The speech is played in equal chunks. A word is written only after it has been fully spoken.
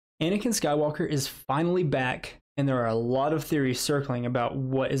Anakin Skywalker is finally back, and there are a lot of theories circling about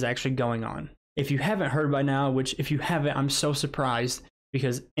what is actually going on. If you haven't heard by now, which if you haven't, I'm so surprised,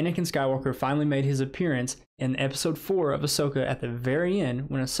 because Anakin Skywalker finally made his appearance in episode 4 of Ahsoka at the very end,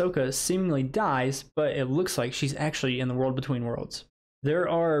 when Ahsoka seemingly dies, but it looks like she's actually in the world between worlds. There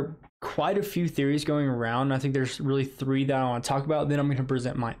are quite a few theories going around. I think there's really 3 that I want to talk about. Then I'm going to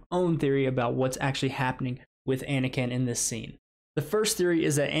present my own theory about what's actually happening with Anakin in this scene. The first theory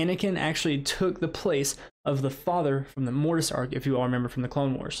is that Anakin actually took the place of the father from the Mortis arc, if you all remember from the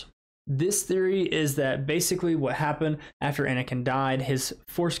Clone Wars. This theory is that basically what happened after Anakin died, his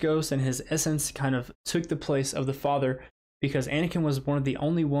Force Ghost and his essence kind of took the place of the father, because Anakin was one of the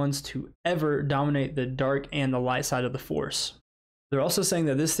only ones to ever dominate the dark and the light side of the Force. They're also saying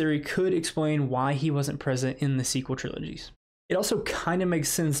that this theory could explain why he wasn't present in the sequel trilogies. It also kind of makes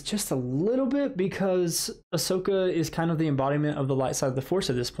sense just a little bit because Ahsoka is kind of the embodiment of the light side of the Force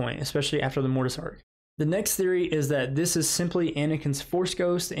at this point, especially after the Mortis arc. The next theory is that this is simply Anakin's Force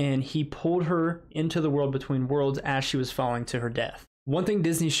Ghost and he pulled her into the world between worlds as she was falling to her death. One thing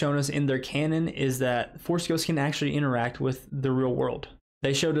Disney's shown us in their canon is that Force Ghosts can actually interact with the real world.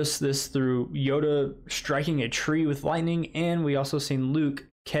 They showed us this through Yoda striking a tree with lightning, and we also seen Luke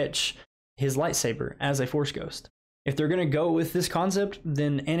catch his lightsaber as a Force Ghost. If they're going to go with this concept,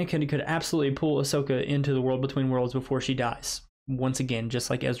 then Anakin could absolutely pull Ahsoka into the world between worlds before she dies. Once again, just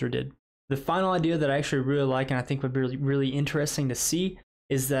like Ezra did. The final idea that I actually really like and I think would be really interesting to see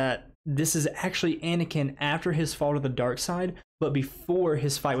is that this is actually Anakin after his fall to the dark side, but before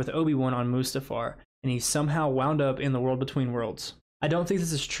his fight with Obi-Wan on Mustafar, and he somehow wound up in the world between worlds. I don't think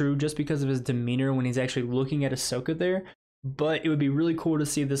this is true just because of his demeanor when he's actually looking at Ahsoka there, but it would be really cool to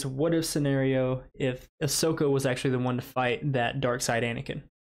see this what-if scenario if Ahsoka was actually the one to fight that dark side Anakin.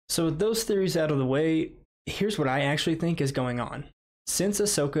 So with those theories out of the way, here's what I actually think is going on. Since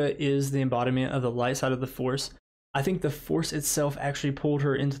Ahsoka is the embodiment of the light side of the Force, I think the Force itself actually pulled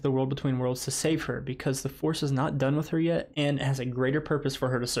her into the world between worlds to save her because the Force is not done with her yet and has a greater purpose for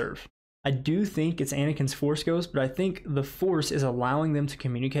her to serve. I do think it's Anakin's Force Ghost, but I think the Force is allowing them to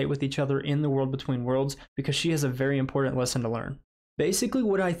communicate with each other in the world between worlds because she has a very important lesson to learn. Basically,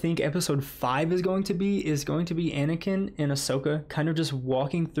 what I think episode 5 is going to be Anakin and Ahsoka kind of just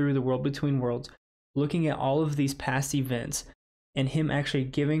walking through the world between worlds, looking at all of these past events, and him actually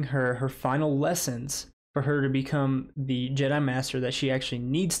giving her her final lessons for her to become the Jedi Master that she actually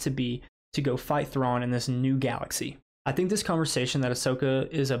needs to be to go fight Thrawn in this new galaxy. I think this conversation that Ahsoka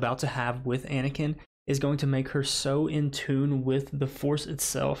is about to have with Anakin is going to make her so in tune with the Force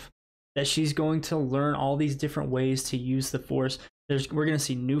itself that she's going to learn all these different ways to use the Force. We're going to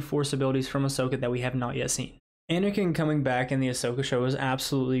see new Force abilities from Ahsoka that we have not yet seen. Anakin coming back in the Ahsoka show is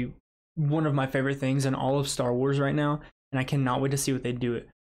absolutely one of my favorite things in all of Star Wars right now, and I cannot wait to see what they do it.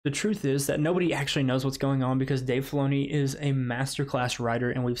 The truth is that nobody actually knows what's going on because Dave Filoni is a masterclass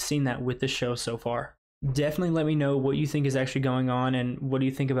writer, and we've seen that with the show so far. Definitely let me know what you think is actually going on and what do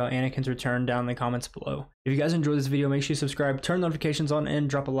you think about Anakin's return down in the comments below. If you guys enjoyed this video, make sure you subscribe, turn notifications on, and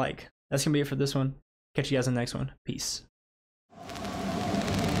drop a like. That's going to be it for this one. Catch you guys in the next one. Peace.